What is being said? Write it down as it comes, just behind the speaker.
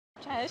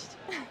Cześć.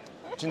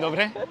 Dzień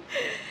dobry.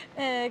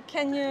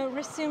 Can you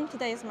resume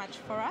today's match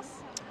for us?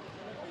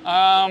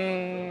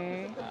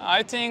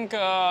 I think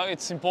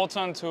it's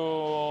important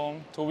to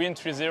win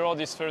 3-0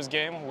 this first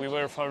game. We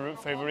were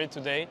favorite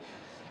today.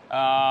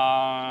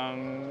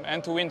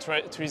 And to win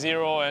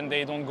 3-0 and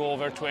they don't go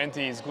over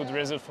 20 is good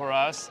result for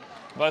us.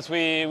 But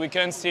we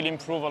can still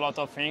improve a lot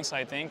of things,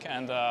 I think,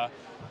 and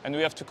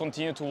we have to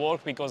continue to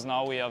work because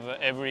now we have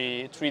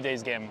every 3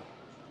 days game.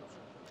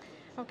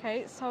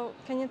 Okay, so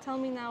can you tell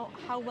me now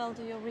how well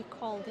do you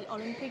recall the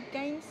Olympic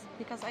Games?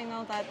 Because I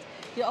know that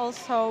you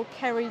also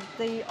carried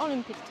the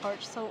Olympic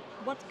torch, so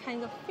what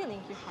kind of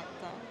feeling you had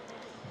there?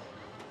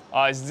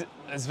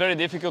 It's very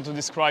difficult to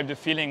describe the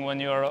feeling when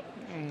you're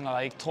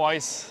like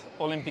twice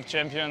Olympic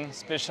champion,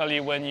 especially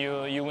when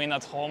you win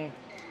at home.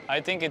 I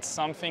think it's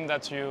something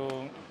that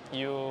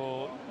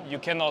you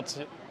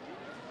cannot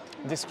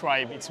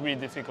describe. It's really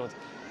difficult.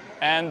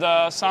 And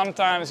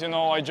sometimes, you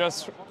know, I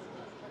just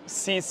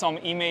see some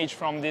image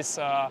from this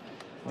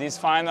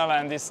final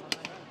and this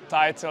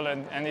title,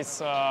 and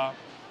it's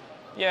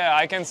yeah,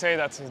 I can say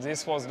that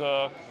this was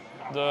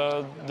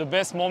the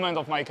best moment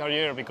of my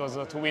career, because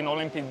to win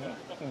Olympic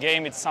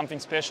game it's something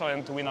special,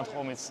 and to win at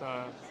home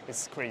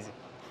it's crazy.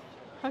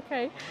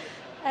 Okay,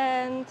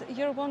 and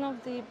you're one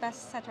of the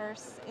best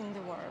setters in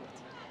the world.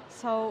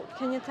 So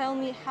can you tell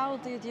me how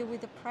do you deal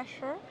with the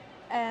pressure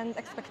and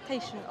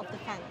expectation of the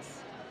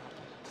fans?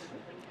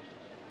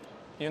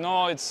 You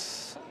know,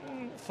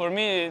 for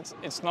me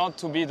it's not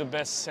to be the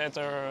best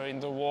setter in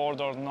the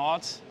world or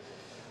not.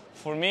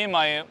 For me,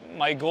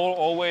 my goal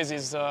always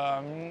is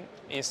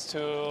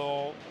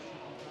to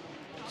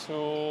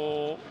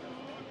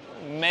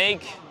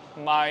make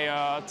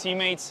my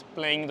teammates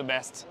playing the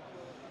best,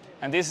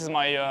 and this is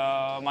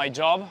my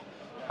job.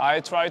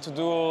 I try to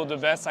do the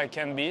best I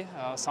can be.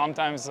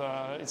 Sometimes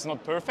it's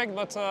not perfect,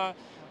 but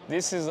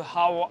this is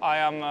how I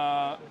am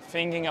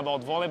thinking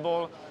about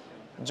volleyball.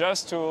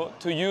 Just to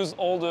use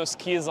all the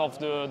skills of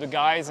the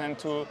guys, and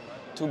to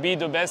be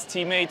the best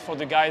teammate for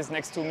the guys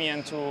next to me,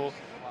 and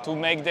to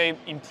make them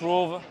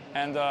improve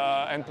and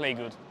play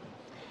good.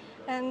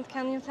 And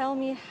can you tell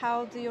me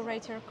how do you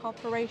rate your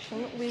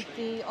cooperation with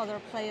the other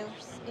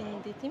players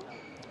in the team?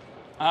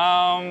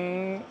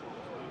 I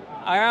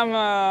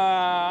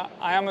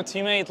am a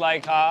teammate.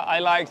 Like I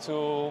like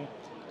to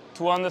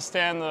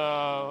understand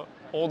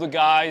all the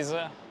guys,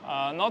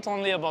 not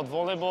only about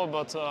volleyball,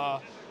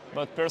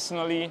 but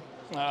personally,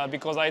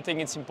 because I think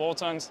it's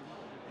important.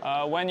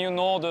 When you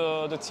know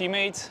the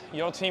teammate,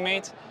 your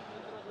teammate,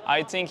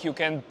 I think you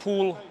can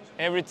pull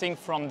everything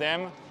from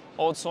them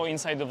also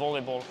inside the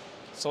volleyball.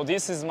 So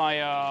this is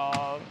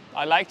I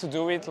like to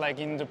do it like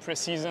in the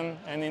pre-season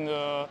and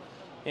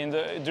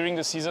during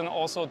the season,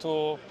 also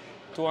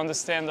to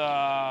understand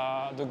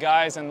the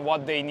guys and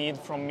what they need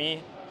from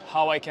me,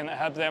 how I can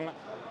help them,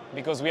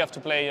 because we have to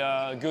play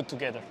good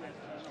together.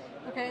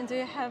 Okay, and do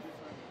you have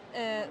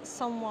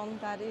someone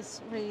that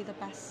is really the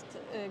best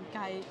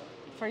guy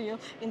for you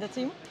in the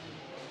team?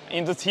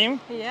 In the team?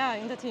 Yeah,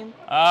 in the team.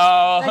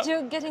 That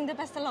you're getting the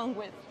best along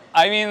with.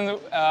 I mean,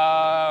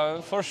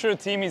 for sure,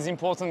 Tim is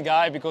important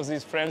guy because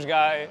he's French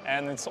guy,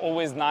 and it's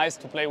always nice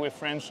to play with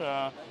French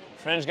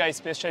guy,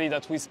 especially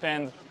that we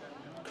spend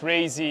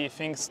crazy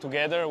things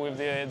together with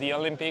the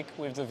Olympic,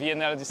 with the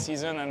VNL this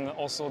season, and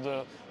also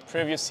the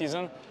previous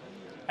season.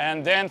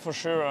 And then for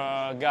sure,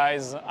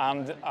 guys,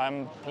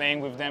 I'm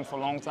playing with them for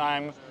a long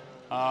time.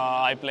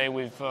 I play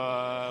with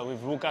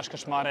Łukasz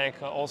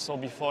Kaczmarek also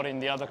before in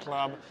the other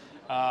club.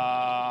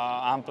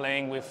 I'm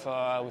playing with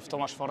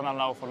Tomasz Fornal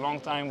now for a long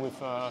time, with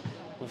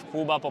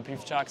Kuba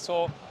Popiwczak.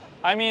 So,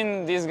 I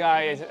mean, these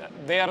guys,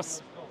 they are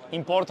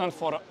important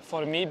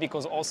for me,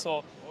 because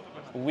also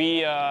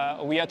we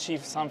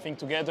achieve something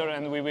together,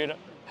 and we will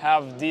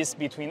have this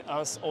between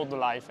us all the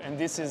life. And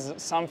this is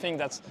something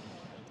that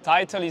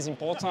title is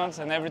important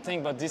and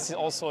everything, but this is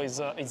also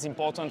is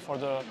important for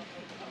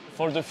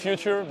the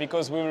future,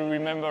 because we will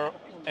remember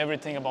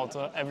everything about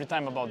every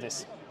time about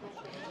this.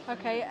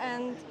 Okay,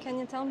 and can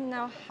you tell me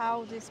now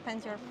how do you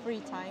spend your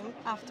free time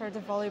after the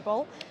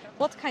volleyball?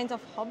 What kind of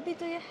hobby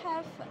do you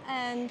have,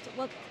 and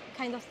what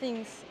kind of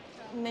things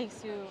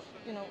makes you,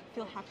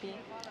 feel happy?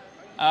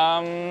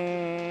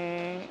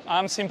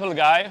 I'm a simple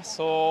guy,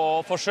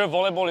 so for sure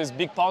volleyball is a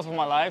big part of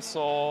my life.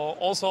 So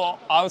also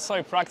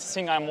outside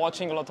practicing, I'm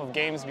watching a lot of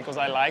games because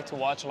I like to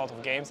watch a lot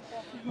of games.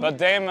 Mm-hmm. But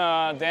then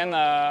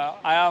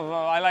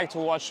I like to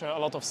watch a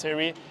lot of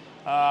series,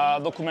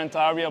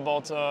 documentary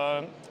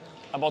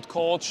about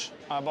coach,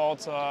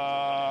 about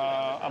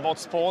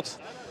sport.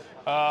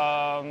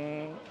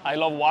 I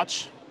love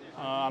watch.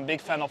 I'm a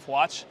big fan of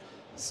watch.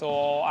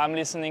 So I'm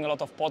listening a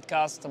lot of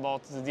podcasts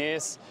about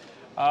this.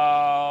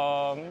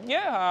 I'm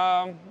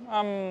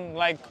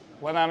like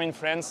when I'm in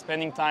France,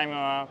 spending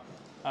time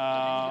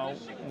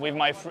with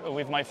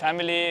my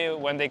family.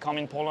 When they come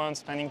in Poland,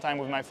 spending time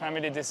with my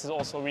family. This is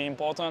also really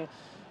important.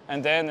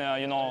 And then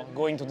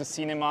going to the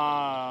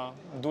cinema,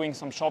 doing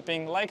some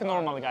shopping, like a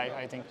normal guy,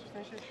 I think.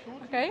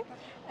 Okay.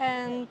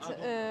 And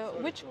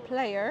which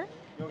player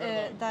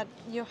that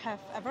you have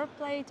ever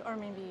played, or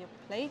maybe you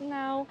played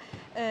now,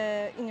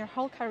 in your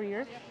whole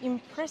career,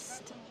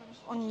 impressed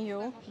on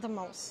you the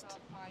most?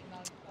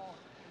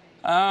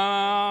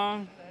 I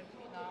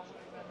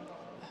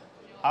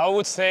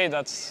would say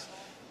that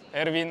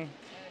Erwin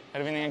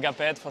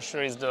Ngapet for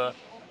sure is the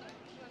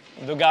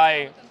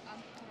guy.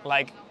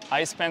 Like,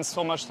 I spent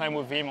so much time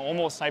with him.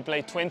 Almost I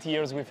played 20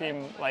 years with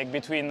him. Like,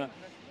 between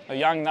a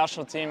young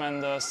national team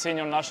and the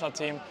senior national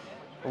team,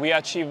 we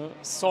achieved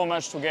so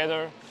much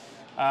together.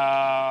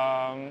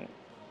 And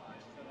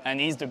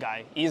he's the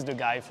guy. He's the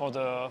guy for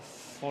the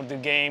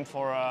game,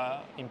 for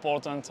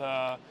important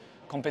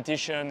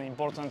competition,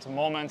 important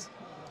moments.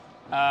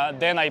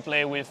 Then I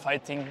play with, I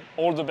think,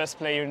 all the best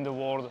players in the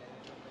world.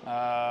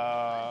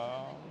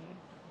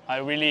 I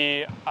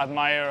really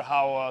admire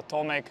how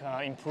Tomek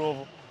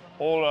improved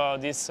all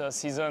this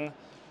season,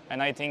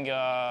 and I think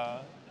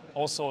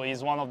also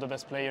he's one of the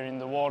best players in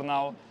the world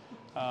now.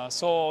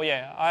 So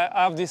yeah, I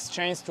have this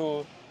chance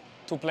to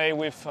play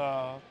with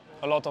a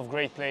lot of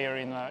great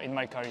players in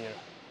my career.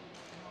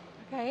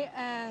 Okay,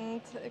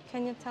 and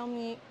can you tell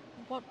me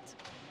what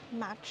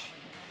match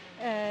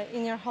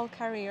in your whole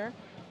career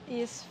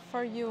is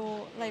for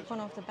you like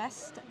one of the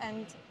best,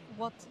 and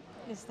what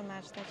is the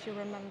match that you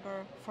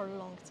remember for a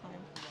long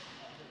time?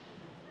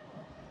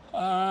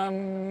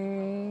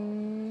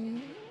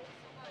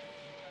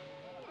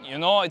 You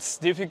know, it's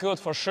difficult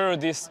for sure.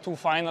 These two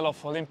finals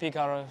of Olympic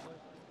are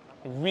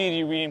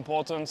really, really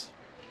important,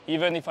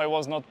 even if I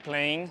was not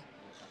playing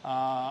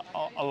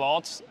a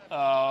lot,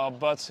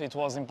 but it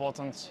was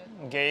important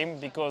game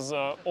because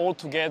all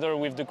together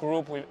with the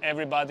group, with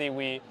everybody,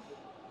 we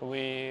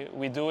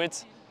do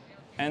it.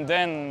 And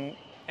then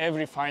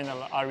every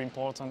final are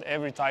important,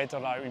 every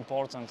title are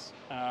important.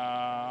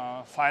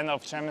 Final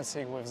of Champions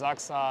League with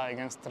Zaksa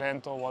against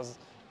Trento was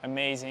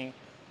amazing.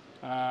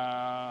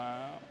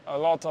 A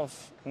lot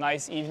of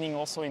nice evening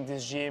also in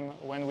this gym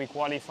when we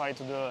qualify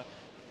to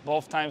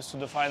both times to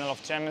the final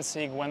of Champions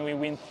League, when we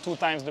win 2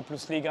 times the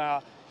Plus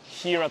Liga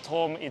here at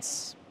home.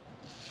 It's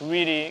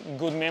really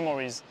good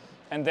memories.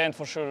 And then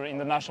for sure in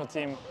the national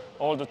team,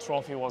 all the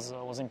trophy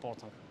was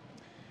important.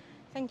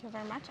 Thank you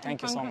very much.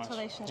 Thank you so much.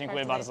 Congratulations.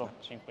 Dziękuję bardzo.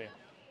 Dziękuję.